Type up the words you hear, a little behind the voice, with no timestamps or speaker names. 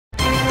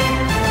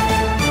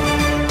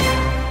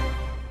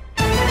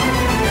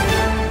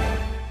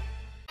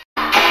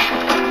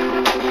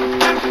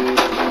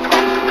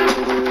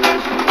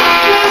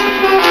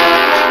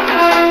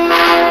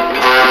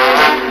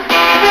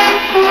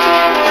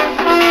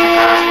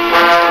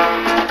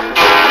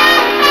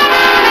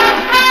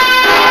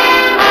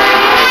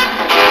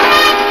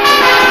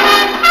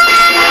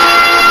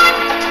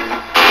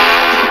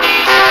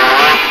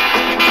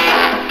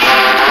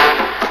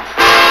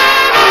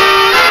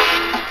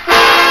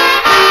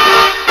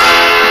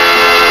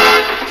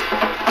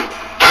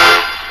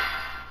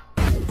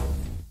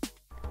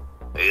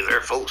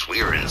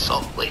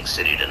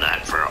City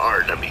tonight for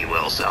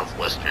RWL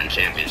Southwestern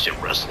Championship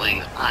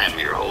Wrestling. I am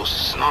your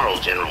host, Snarl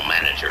General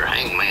Manager,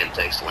 Hangman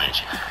Tex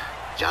Lynch.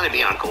 Johnny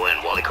Bianco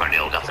and Wally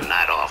Cardell got the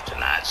night off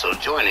tonight, so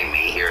joining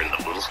me here in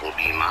the booth will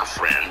be my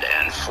friend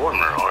and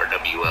former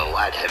RWL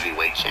Light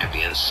Heavyweight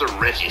Champion, Sir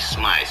Reggie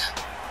Smythe.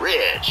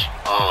 Reg,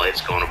 oh,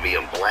 it's going to be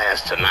a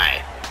blast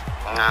tonight.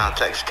 Now,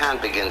 Tex,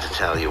 can't begin to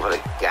tell you what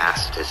a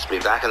gas it is to be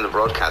back in the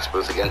broadcast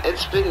booth again.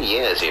 It's been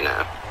years, you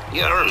know.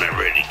 Yeah, I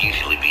remember it. It'd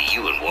usually be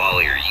you and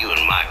Wally or you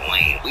and Mike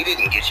Lane. We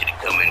didn't get you to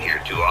come in here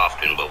too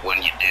often, but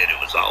when you did, it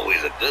was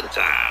always a good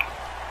time.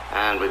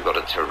 And we've got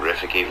a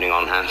terrific evening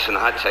on hand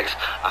tonight, Tex.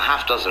 A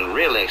half dozen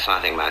really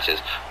exciting matches.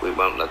 We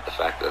won't let the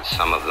fact that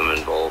some of them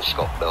involve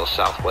Scott Bell's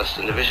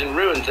Southwestern Division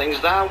ruin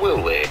things now,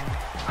 will we?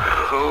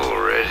 Oh,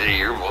 Reggie,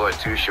 your boy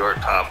Too Short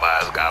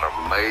Popeye's got a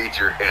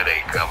major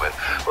headache coming.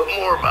 But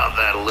more about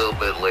that a little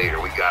bit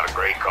later. We got a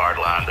great card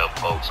lined up,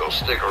 folks, so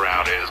stick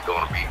around. It is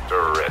going to be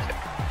terrific.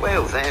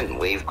 Well, then,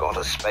 we've got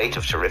a spate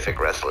of terrific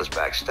wrestlers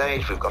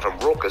backstage. We've got a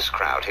raucous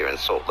crowd here in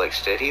Salt Lake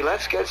City.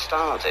 Let's get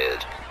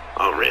started.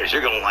 Oh, Reg,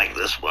 you're going to like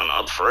this one.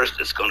 Up first,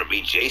 it's going to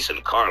be Jason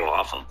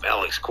Karloff of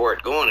Valik's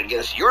Court going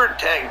against your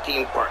tag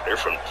team partner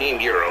from Team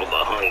Euro,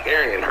 the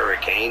Hungarian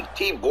Hurricane,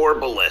 Tibor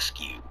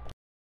Belescu.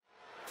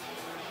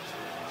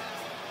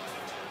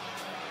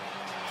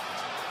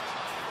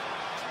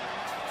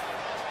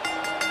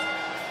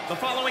 The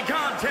following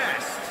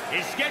contest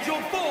is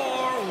scheduled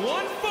for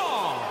one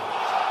fall.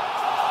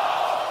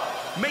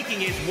 Making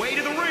his way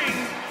to the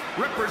ring,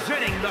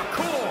 representing the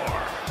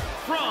Core,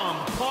 from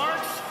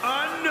parts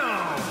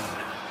unknown.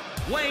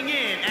 Weighing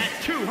in at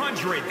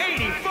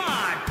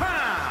 285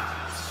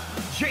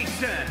 pounds,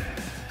 Jason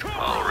Karloff.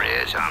 Oh,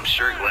 Reg, I'm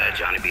sure glad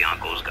Johnny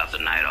Bianco's got the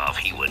night off.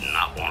 He would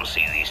not want to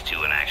see these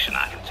two in action,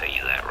 I can tell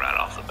you that right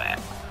off the bat.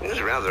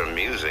 He's rather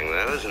amusing,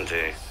 though, isn't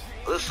he?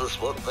 This is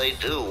what they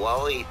do,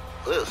 Wally.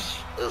 This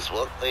is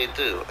what they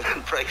do.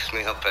 It breaks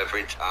me up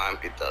every time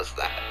he does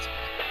that.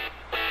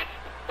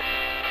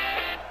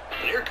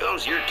 And here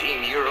comes your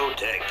Team Euro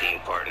tag team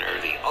partner,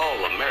 the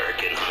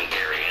all-American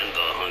Hungarian,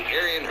 the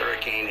Hungarian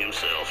Hurricane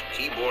himself,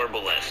 Tibor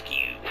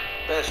Belescu.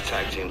 Best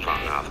tag team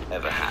partner I've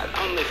ever had.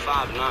 Only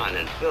 5'9"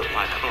 and built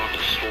like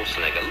Arnold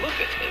Schwarzenegger. Look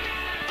at him.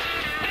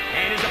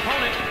 And his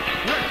opponent,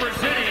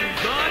 representing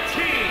the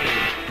team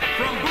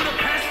from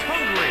Budapest,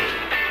 Hungary,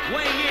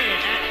 weighing in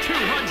at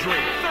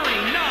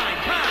 239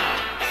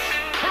 pounds,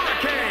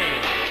 Hurricane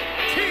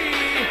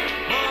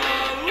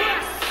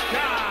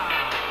Belescu.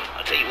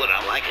 I'll tell you what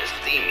I like, his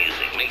theme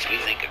music makes me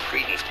think of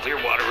Creedence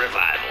Clearwater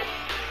Revival.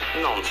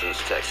 Nonsense,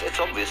 Tex. It's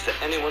obvious to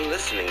anyone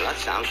listening that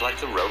sounds like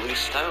the Rolling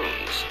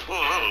Stones. Well,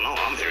 I don't know.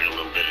 I'm hearing a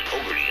little bit of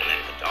Fogerty in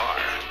that guitar.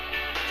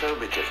 Don't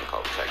be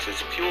difficult, Tex.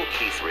 It's pure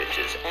Keith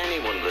Richards.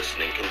 Anyone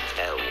listening can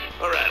tell.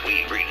 All right,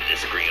 we agree to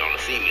disagree on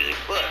the theme music,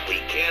 but we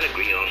can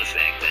agree on the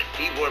fact that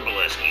Tibor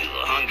Belescu,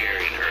 the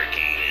Hungarian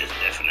Hurricane, is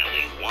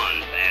definitely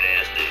one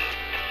badass dude.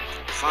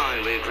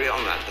 Fine, we agree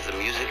on that, but the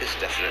music is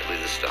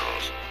definitely the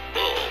Stones.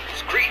 Bull,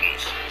 it's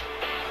Creedence.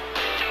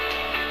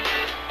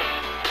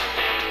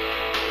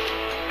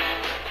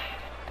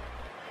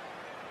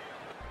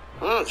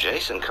 Well,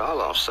 Jason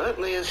Karloff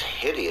certainly is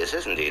hideous,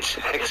 isn't he?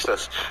 Tex,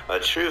 that's a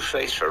true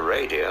face for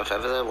radio, if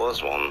ever there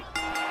was one.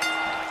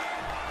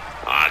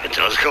 I can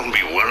tell it's going to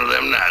be one of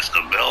them nights.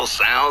 The bell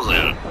sounds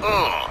and,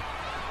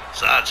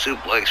 side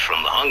suplex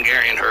from the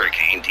Hungarian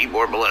Hurricane,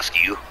 Tibor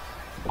Belescu,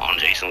 on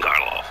Jason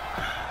Karloff.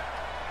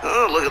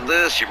 Oh, look at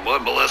this. Your boy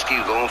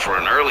Belescu going for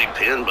an early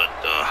pin, but,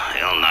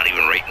 hell, not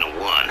even rating a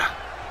 1.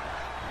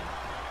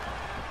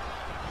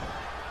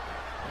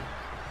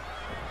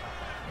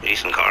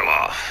 Jason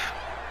Karloff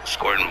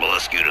escorting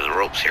Belescu to the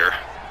ropes here.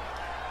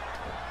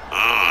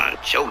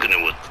 Choking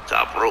him with the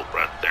top rope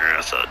right there.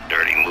 That's a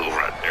dirty move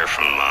right there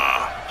from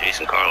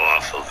Jason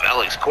Karloff of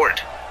Valik's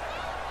Court.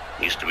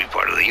 Used to be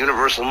part of the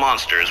Universal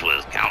Monsters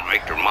with Count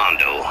Victor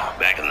Mondo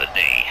back in the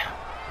day.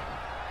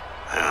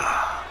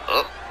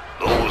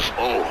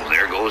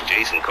 There goes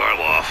Jason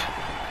Karloff.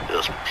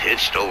 Just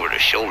pitched over the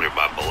shoulder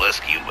by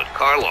Belescu, but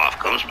Karloff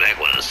comes back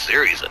with a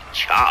series of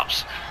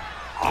chops.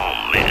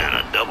 Oh man,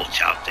 a double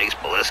chop takes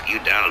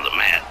Belescu down to the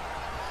mat.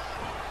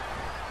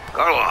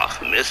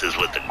 Karloff misses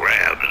with the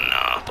grab, and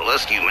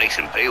Belescu makes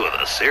him pay with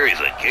a series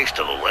of kicks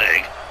to the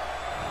leg.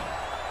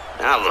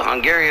 Now the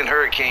Hungarian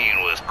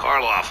Hurricane with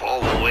Karloff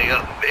all the way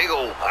up. Big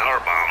old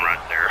powerbomb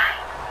right there.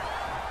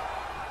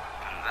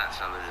 And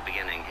that's only the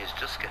beginning. He's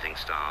just getting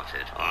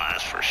started. Oh,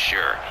 that's for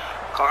sure.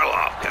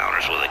 Karloff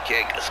counters with a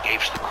kick,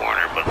 escapes the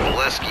corner, but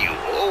Belescu,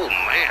 oh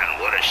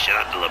man, what a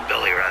shot to the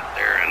belly right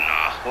there. And,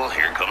 well,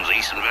 here comes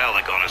Eason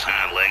Valik on his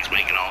hind legs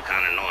making all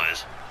kind of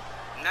noise.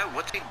 No,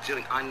 what's he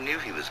doing? I knew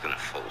he was going to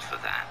fall for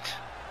that.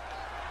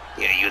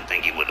 Yeah, you'd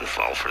think he wouldn't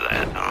fall for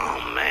that. Oh,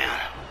 man.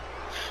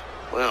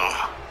 Well,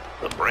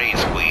 the brain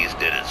squeeze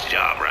did its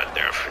job right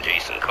there for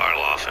Jason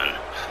Karloff, and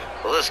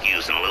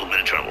Belescu's in a little bit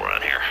of trouble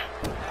right here.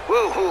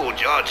 Woohoo,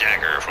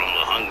 jawjacker from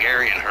the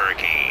Hungarian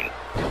Hurricane.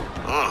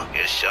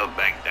 Gets shoved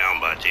back down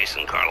by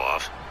Jason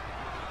Karloff.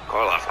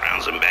 Karloff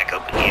rounds him back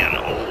up again.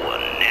 Oh, a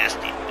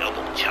nasty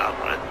double chop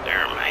right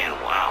there, man.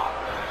 Wow.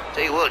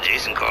 Tell you what,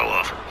 Jason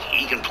Karloff,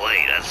 he can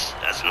play.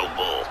 That's no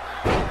bull.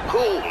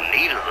 Cool,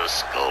 knee to the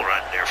skull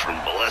right there from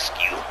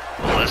Belescu.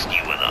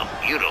 Belescu with a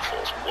beautiful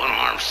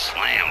one-arm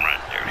slam right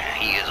there.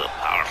 He is a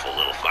powerful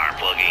little fire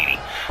plug, ain't he?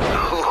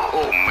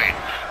 Oh, man.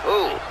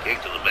 Oh,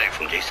 kick to the back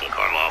from Jason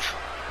Karloff.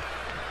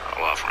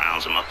 Karloff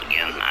rounds him up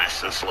again,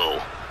 nice and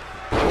slow.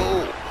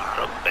 Oh,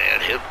 not a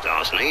bad hip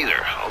toss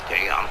neither.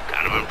 Okay, I'm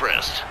kind of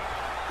impressed.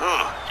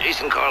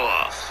 Jason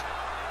Karloff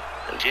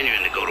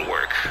continuing to go to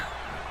work.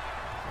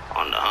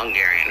 On the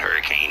Hungarian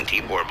Hurricane,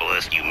 Tibor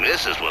Belescu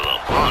misses with a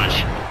punch.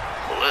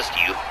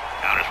 Belescu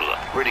counters with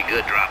a pretty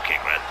good drop kick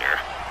right there.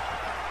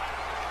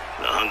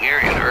 The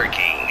Hungarian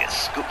Hurricane gets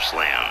scoop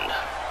slammed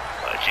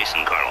by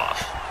Jason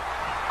Karloff.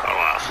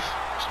 Karloff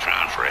is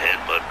trying for a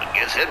headbutt, but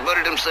gets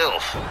headbutted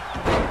himself.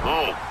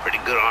 Oh, pretty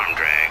good arm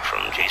drag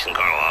from Jason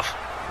Karloff.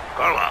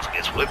 Karloff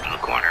gets whipped to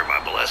the corner by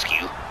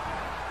Belescu.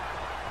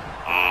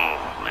 Oh,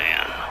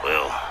 man.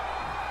 Well,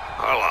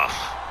 Karloff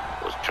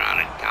was trying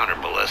to counter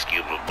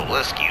Belescu, but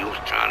Belescu was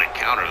trying to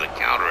counter the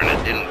counter, and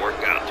it didn't work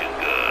out too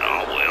good.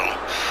 Oh, well.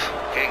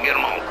 Can't get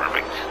them all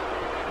perfect.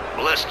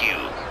 Belescu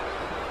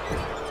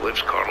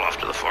whips Karloff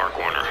to the far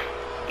corner.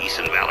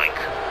 Eason Valik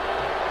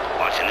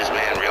watching his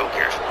man real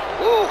carefully.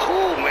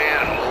 Oh,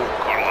 man. Oh,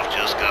 Karloff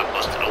just got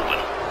busted open.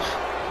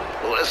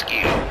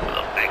 Belescu with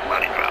a back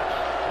body drop.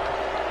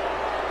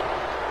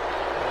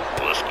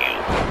 Belescu,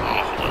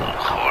 with a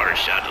hard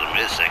shot to the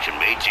midsection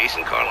made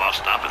Jason Karloff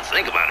stop and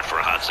think about it for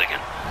a hot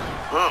second.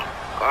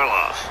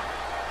 Karloff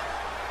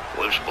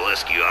whips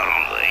Belescu out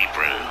onto the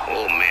apron, and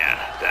oh man,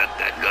 that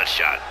gut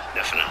shot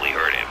definitely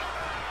hurt him.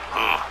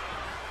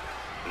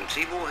 When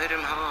Tibor hit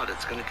him hard,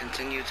 it's gonna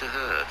continue to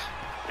hurt.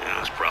 Yeah,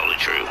 that's probably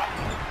true.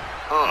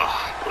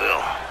 Well,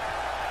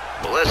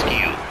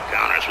 Belescu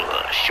counters with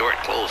a short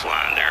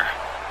clothesline there.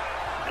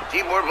 And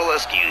Tibor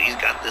Belescu, he's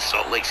got this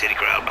Salt Lake City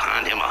crowd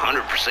behind him 100%.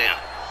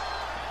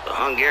 The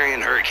Hungarian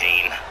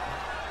Hurricane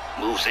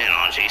moves in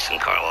on Jason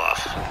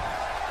Karloff.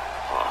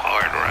 A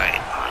hard right,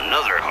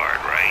 another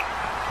hard right.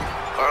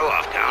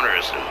 Karloff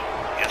counters and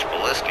gets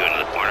Belescu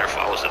into the corner,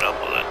 follows it up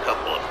with a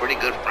couple of pretty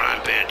good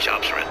frying pan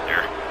chops right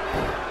there.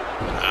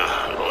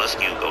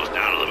 Belescu goes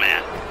down to the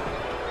mat.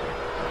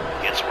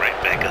 Gets right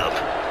back up.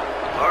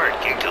 Hard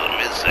kick to the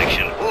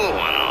midsection. Ooh,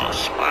 and a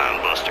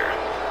spine buster.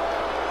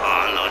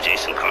 Oh, no,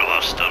 Jason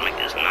Karloff's stomach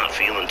is not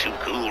feeling too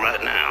cool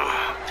right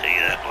now. I'll tell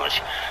you that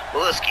much.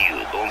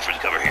 Belescu going for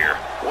the cover here.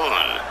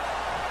 One.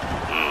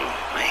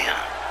 Man.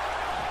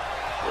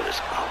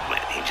 Oh,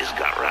 man, he just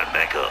got right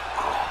back up.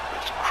 Oh,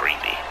 that's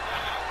creepy.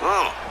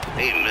 Oh,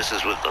 he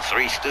misses with the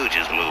Three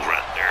Stooges move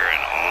right there,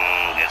 and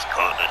gets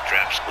caught in a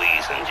trap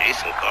squeeze, and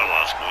Jason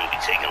Karloff's going to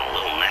be taking a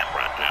little nap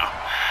right now.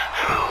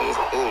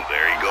 Oh,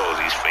 there he goes.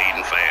 He's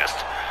fading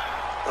fast.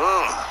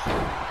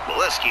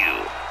 Belescu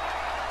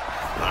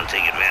gonna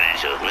take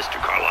advantage of Mr.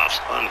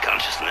 Karloff's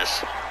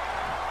unconsciousness.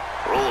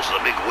 Rolls the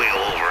big wheel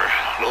over,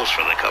 goes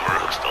for the cover,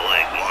 hooks the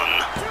leg.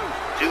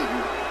 1, 2.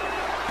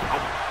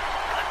 Oh,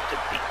 got to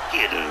be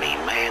kidding me,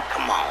 man.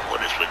 Come on,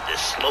 what is with this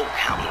slow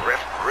counting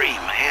referee,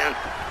 man?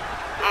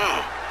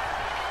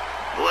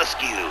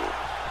 Belescu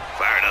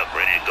fired up,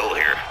 ready to go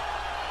here.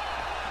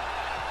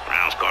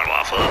 Rounds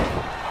Karloff up.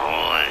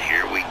 Oh, and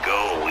here we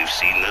go. We've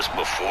seen this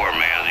before,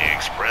 man. The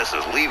Express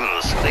is leaving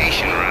the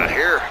station right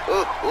here.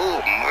 Oh,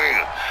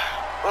 man.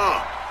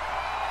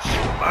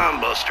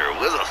 Spinebuster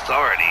with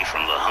authority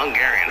from the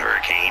Hungarian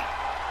Hurricane.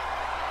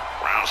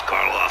 Rounds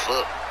Karloff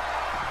up.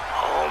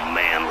 Oh,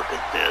 man, look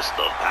at this.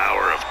 The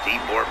power of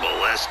Tibor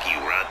Belescu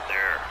right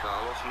there.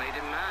 Karloff made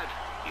him mad.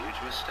 Huge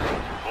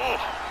mistake. Oh,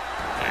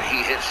 and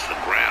he hits the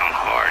ground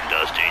hard,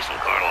 does Jason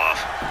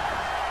Karloff.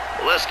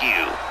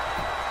 Belescu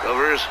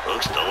covers,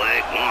 hooks the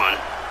leg.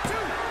 1,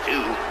 2.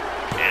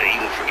 Yeah,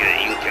 you can forget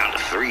it. You can count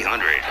to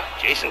 300.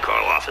 Jason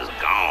Karloff is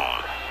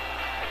gone.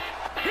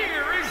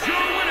 Here is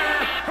your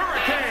winner,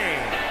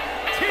 Hurricane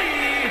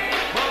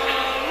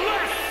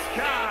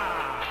Belescu.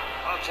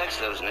 I'll text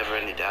those never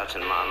any doubts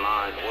in my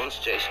mind. Once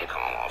Jason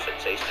Karloff had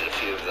tasted a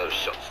few of those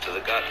shots to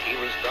the gut, he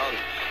was done.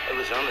 It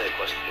was only a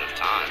question of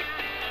time.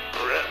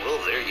 Alright, well,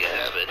 there you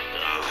have it.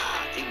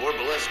 Tibor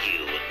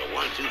Belescu with the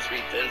 1-2-3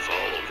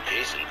 pinfall over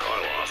Jason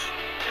Karloff.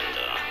 And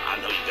I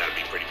know you gotta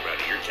be pretty proud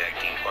of your tag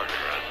team partner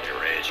out there,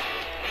 Reg.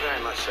 Very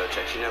much so,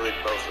 Tex. You know, we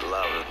both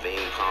love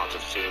being part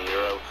of Team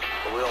Euro,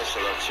 but we also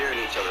love cheering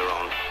each other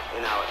on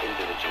in our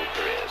individual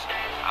careers.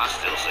 I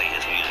still say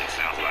his music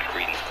sounds like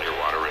Creedence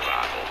Clearwater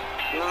Revival.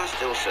 No, I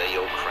still say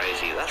you're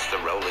crazy. That's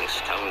the Rolling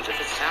Stones if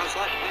it sounds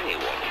like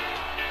anyone.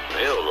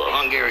 Well, the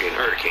Hungarian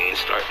Hurricane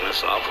starting us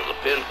off with a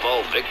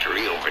pinfall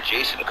victory over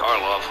Jason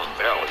Karloff of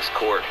Valik's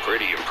Court.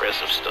 Pretty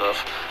impressive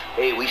stuff.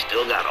 Hey, we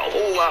still got a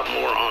whole lot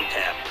more on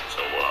tap, so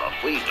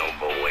please don't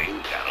go away.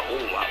 We got a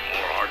whole lot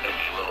more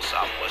RWL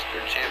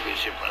Southwestern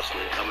Championship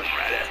Wrestling coming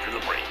right after the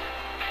break.